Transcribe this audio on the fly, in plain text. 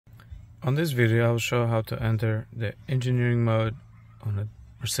On this video, I will show how to enter the engineering mode on a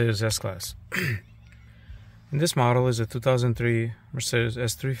Mercedes S-Class. In this model is a 2003 Mercedes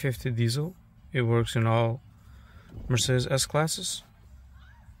S350 diesel. It works in all Mercedes S-Classes,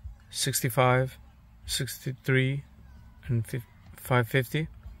 65, 63, and 550.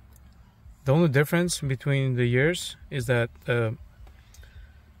 The only difference between the years is that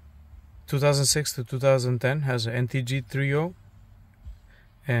 2006 to 2010 has an NTG 3.0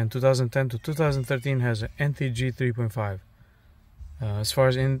 and 2010 to 2013 has an NTG 3.5. As far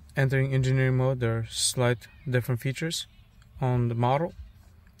as entering engineering mode, there are slight different features on the model.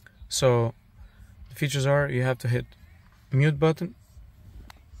 So the features are: you have to hit mute button,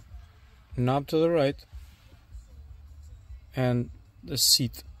 knob to the right, and the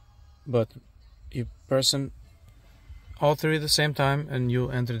seat button. You press them all three at the same time and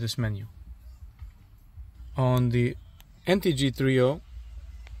you'll enter this menu. On the NTG 3.0,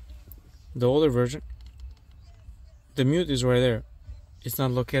 the older version, the mute is right there. It's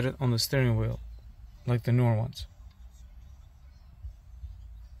not located on the steering wheel like the newer ones.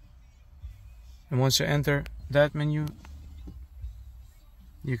 And once you enter that menu,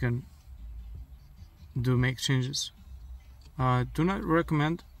 you can make changes. Do not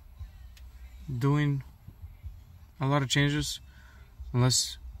recommend doing a lot of changes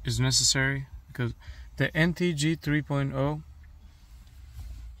unless it's necessary, because the NTG 3.0,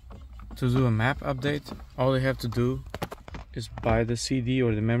 to do a map update, all you have to do is buy the CD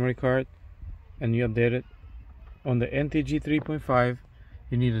or the memory card and you update it. On the NTG 3.5,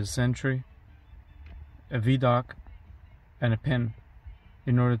 you need a XENTRY, a VDOC, and a pin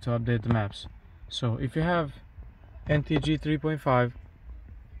in order to update the maps. So if you have NTG 3.5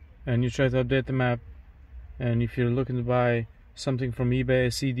 and you try to update the map, and if you're looking to buy something from eBay,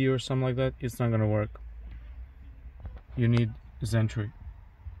 a CD or something like that, it's not going to work. You need XENTRY.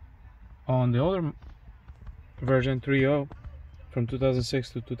 On the older version 3.0 from 2006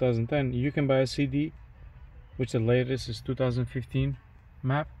 to 2010, you can buy a CD, which the latest is 2015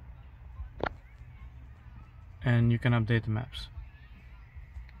 map, and you can update the maps.